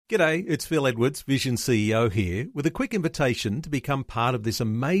G'day, it's Phil Edwards, Vision CEO here, with a quick invitation to become part of this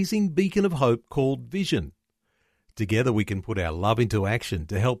amazing beacon of hope called Vision. Together we can put our love into action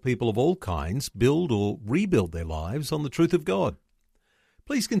to help people of all kinds build or rebuild their lives on the truth of God.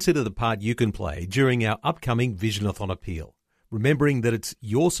 Please consider the part you can play during our upcoming Visionathon appeal, remembering that it's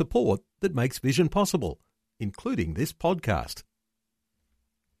your support that makes Vision possible, including this podcast.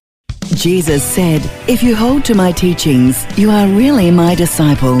 Jesus said, "If you hold to my teachings, you are really my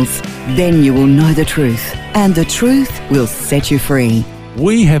disciples. Then you will know the truth, and the truth will set you free."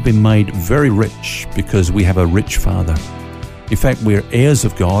 We have been made very rich because we have a rich Father. In fact, we're heirs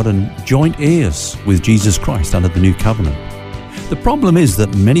of God and joint heirs with Jesus Christ under the new covenant. The problem is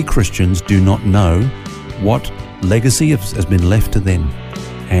that many Christians do not know what legacy has been left to them,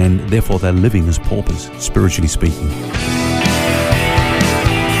 and therefore they're living as paupers, spiritually speaking.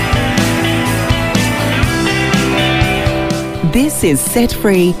 This is Set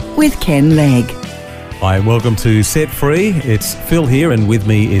Free with Ken Legg. Hi, and welcome to Set Free. It's Phil here, and with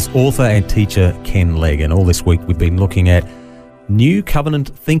me is author and teacher Ken Legg. And all this week we've been looking at new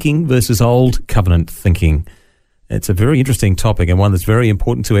covenant thinking versus old covenant thinking. It's a very interesting topic and one that's very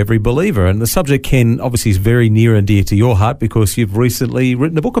important to every believer. And the subject, Ken, obviously is very near and dear to your heart because you've recently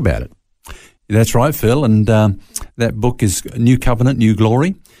written a book about it. That's right, Phil, and that book is New Covenant, New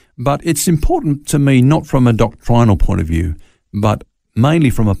Glory. But it's important to me not from a doctrinal point of view, but mainly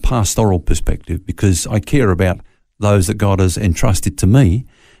from a pastoral perspective, because I care about those that God has entrusted to me.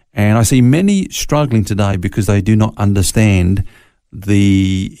 And I see many struggling today because they do not understand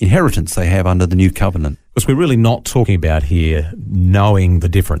the inheritance they have under the new covenant. Because we're really not talking about here knowing the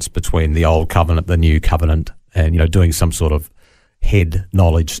difference between the old covenant, the new covenant, and, doing some sort of head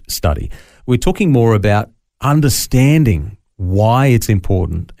knowledge study. We're talking more about understanding why it's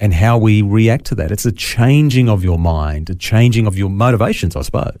important and how we react to that. It's a changing of your mind, a changing of your motivations, I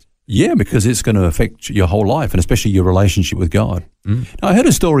suppose. Yeah, because it's going to affect your whole life and especially your relationship with God. Now, I heard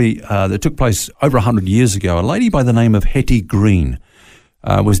a story that took place over 100 years ago. A lady by the name of Hetty Green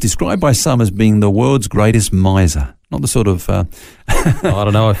was described by some as being the world's greatest miser. Not the sort of... I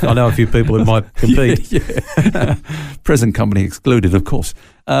don't know. I know a few people who might compete. Yeah. Present company excluded, of course.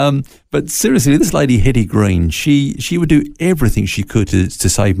 But seriously, this lady, Hetty Green, she would do everything she could to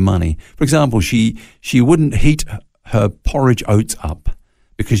save money. For example, she wouldn't heat her porridge oats up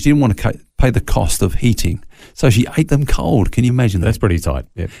because she didn't want to pay the cost of heating. So she ate them cold. Can you imagine that? That's pretty tight.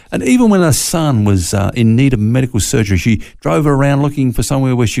 Yep. And even when her son was in need of medical surgery, she drove around looking for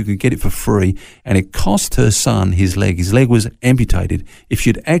somewhere where she could get it for free, and it cost her son his leg. His leg was amputated. If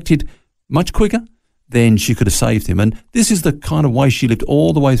she'd acted much quicker, then she could have saved him. And this is the kind of way she lived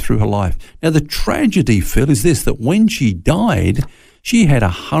all the way through her life. Now, the tragedy, Phil, is this, that when she died, she had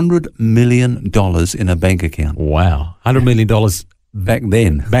 $100 million in her bank account. Wow. $100 million back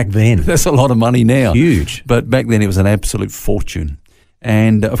then. That's a lot of money now. Huge. But back then it was an absolute fortune.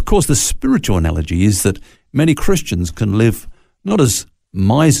 And, of course, the spiritual analogy is that many Christians can live not as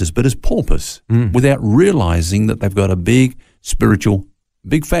misers but as paupers without realizing that they've got a big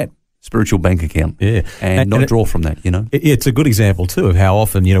fat spiritual bank account, and not draw from that, It's a good example, too, of how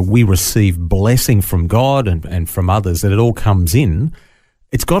often, we receive blessing from God and from others, that it all comes in.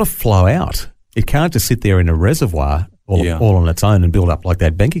 It's got to flow out. It can't just sit there in a reservoir all on its own and build up like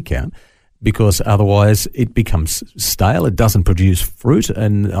that bank account, because otherwise it becomes stale. It doesn't produce fruit,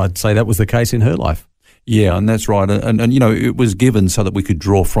 and I'd say that was the case in her life. Yeah, and that's right. And it was given so that we could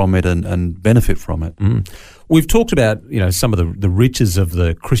draw from it and benefit from it. We've talked about, some of the riches of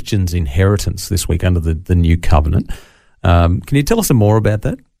the Christian's inheritance this week under the new covenant. Can you tell us some more about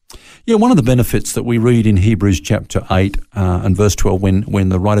that? Yeah, one of the benefits that we read in Hebrews chapter 8 and verse 12, when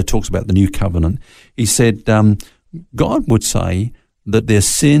the writer talks about the new covenant, he said, God would say that their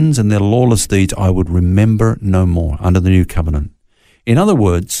sins and their lawless deeds I would remember no more under the new covenant. In other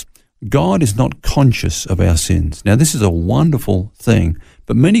words, God is not conscious of our sins. Now, this is a wonderful thing,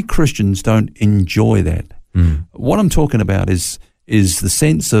 but many Christians don't enjoy that. What I'm talking about is the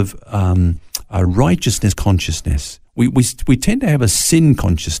sense of a righteousness consciousness. We tend to have a sin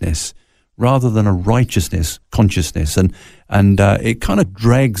consciousness rather than a righteousness consciousness, and it kind of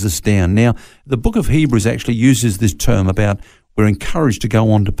drags us down. Now, the book of Hebrews actually uses this term about we're encouraged to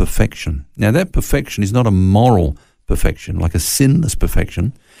go on to perfection. Now, that perfection is not a moral perfection, like a sinless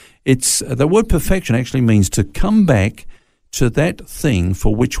perfection. It's the word perfection actually means to come back to that thing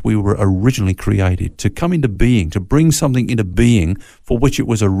for which we were originally created, to come into being, to bring something into being for which it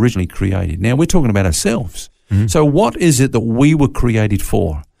was originally created. Now, we're talking about ourselves. So what is it that we were created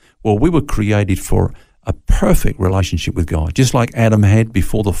for? Well, we were created for a perfect relationship with God, just like Adam had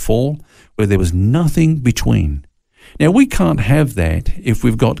before the fall, where there was nothing between. Now, we can't have that if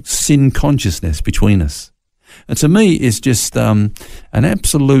we've got sin consciousness between us. And to me, it's just an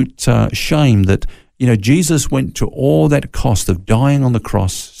absolute shame that, Jesus went to all that cost of dying on the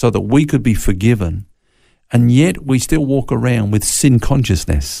cross so that we could be forgiven, and yet we still walk around with sin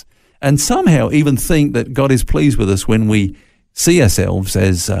consciousness and somehow even think that God is pleased with us when we see ourselves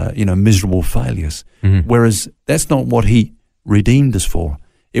as, miserable failures. Mm-hmm. Whereas that's not what he redeemed us for.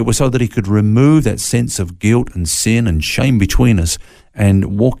 It was so that he could remove that sense of guilt and sin and shame between us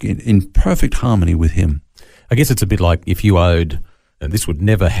and walk in perfect harmony with him. I guess it's a bit like if you owed, and this would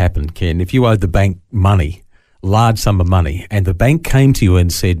never happen, Ken, if you owed the bank money, large sum of money, and the bank came to you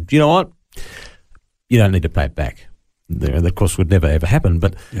and said, you know what, you don't need to pay it back. Of course, would never ever happen.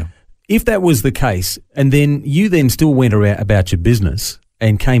 But if that was the case, and then you then still went around about your business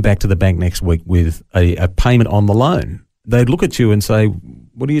and came back to the bank next week with a payment on the loan, they'd look at you and say,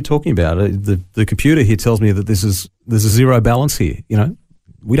 what are you talking about? The computer here tells me that there's a zero balance here.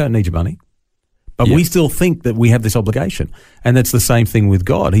 We don't need your money. But we still think that we have this obligation. And that's the same thing with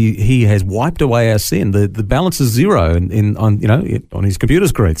God. He has wiped away our sin. The balance is zero on his computer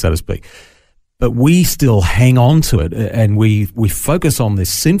screen, so to speak. But we still hang on to it, and we focus on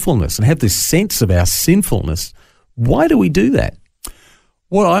this sinfulness and have this sense of our sinfulness. Why do we do that?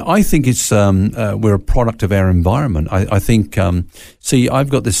 Well, I think it's we're a product of our environment. I think, I've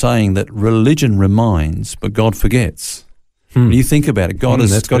got this saying that religion reminds, but God forgets. When you think about it, God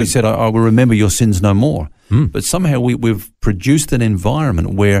has said, I will remember your sins no more. But somehow we've produced an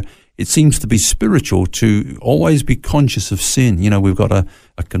environment where it seems to be spiritual to always be conscious of sin. We've got a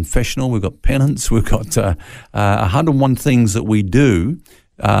confessional, we've got penance, we've got 101 things that we do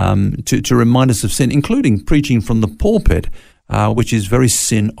to remind us of sin, including preaching from the pulpit, which is very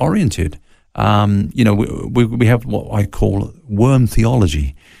sin-oriented. We have what I call worm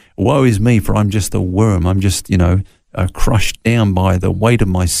theology. Woe is me, for I'm just a worm. I'm just, crushed down by the weight of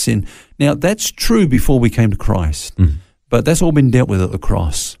my sin. Now, that's true before we came to Christ, but that's all been dealt with at the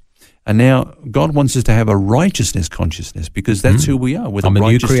cross. And now God wants us to have a righteousness consciousness because that's who we are. I'm a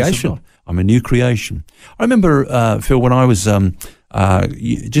new creation. I'm a new creation. I remember, Phil, when I was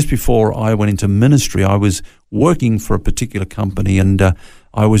just before I went into ministry, I was working for a particular company, and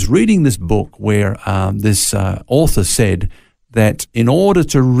I was reading this book where this author said that in order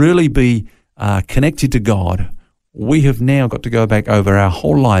to really be connected to God, we have now got to go back over our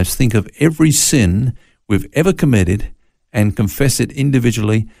whole lives, think of every sin we've ever committed and confess it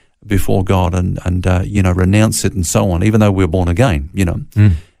individually before God and renounce it and so on, even though we're born again,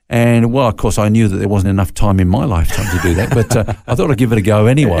 And, well, of course, I knew that there wasn't enough time in my lifetime to do that, but I thought I'd give it a go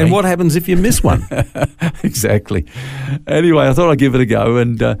anyway. And what happens if you miss one? Exactly. Anyway, I thought I'd give it a go.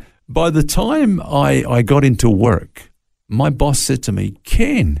 And by the time I got into work, my boss said to me,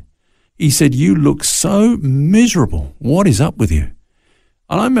 Ken, he said, you look so miserable. What is up with you?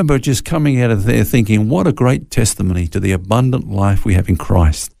 And I remember just coming out of there thinking, what a great testimony to the abundant life we have in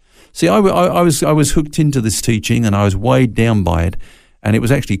Christ. See, I was hooked into this teaching and I was weighed down by it, and it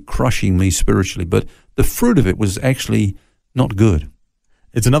was actually crushing me spiritually. But the fruit of it was actually not good.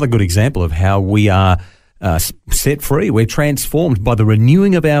 It's another good example of how we are set free. We're transformed by the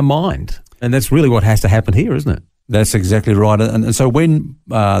renewing of our mind. And that's really what has to happen here, isn't it? That's exactly right. And so when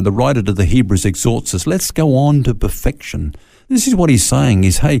the writer to the Hebrews exhorts us, let's go on to perfection. This is what he's saying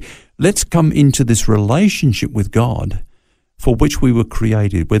is, hey, let's come into this relationship with God for which we were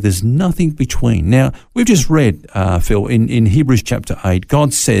created, where there's nothing between. Now, we've just read, Phil, in Hebrews chapter 8,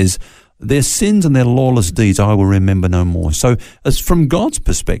 God says, their sins and their lawless deeds I will remember no more. So as from God's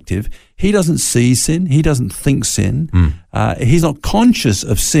perspective, he doesn't see sin. He doesn't think sin. He's not conscious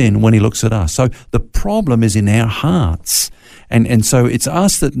of sin when he looks at us. So the problem is in our hearts. And so it's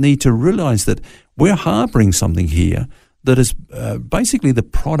us that need to realize that we're harboring something here that is basically the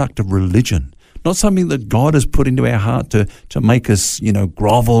product of religion, not something that God has put into our heart to make us,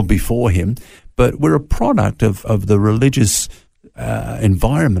 grovel before him, but we're a product of the religious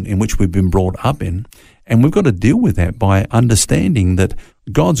environment in which we've been brought up in. And we've got to deal with that by understanding that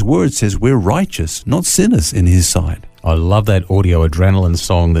God's word says we're righteous, not sinners in his sight. I love that Audio Adrenaline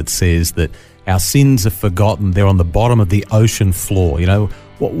song that says that our sins are forgotten. They're on the bottom of the ocean floor.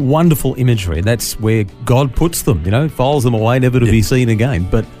 What wonderful imagery. That's where God puts them, files them away, never to be seen again.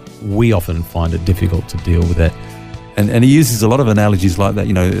 But we often find it difficult to deal with that. And he uses a lot of analogies like that,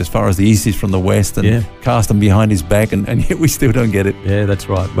 as far as the east is from the west, and cast them behind his back, and yet we still don't get it. Yeah, that's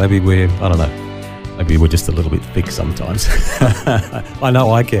right. Maybe we're just a little bit thick sometimes. I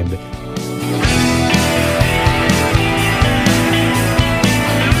know I can be.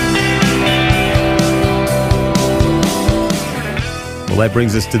 Well, that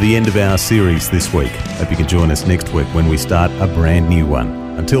brings us to the end of our series this week. Hope you can join us next week when we start a brand new one.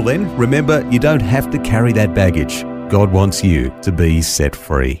 Until then, remember, you don't have to carry that baggage. God wants you to be set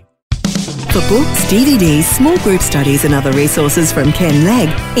free. For books, DVDs, small group studies and other resources from Ken Legg,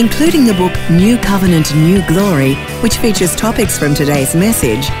 including the book New Covenant, New Glory, which features topics from today's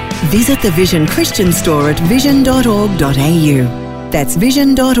message, visit the Vision Christian store at vision.org.au. That's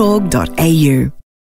vision.org.au.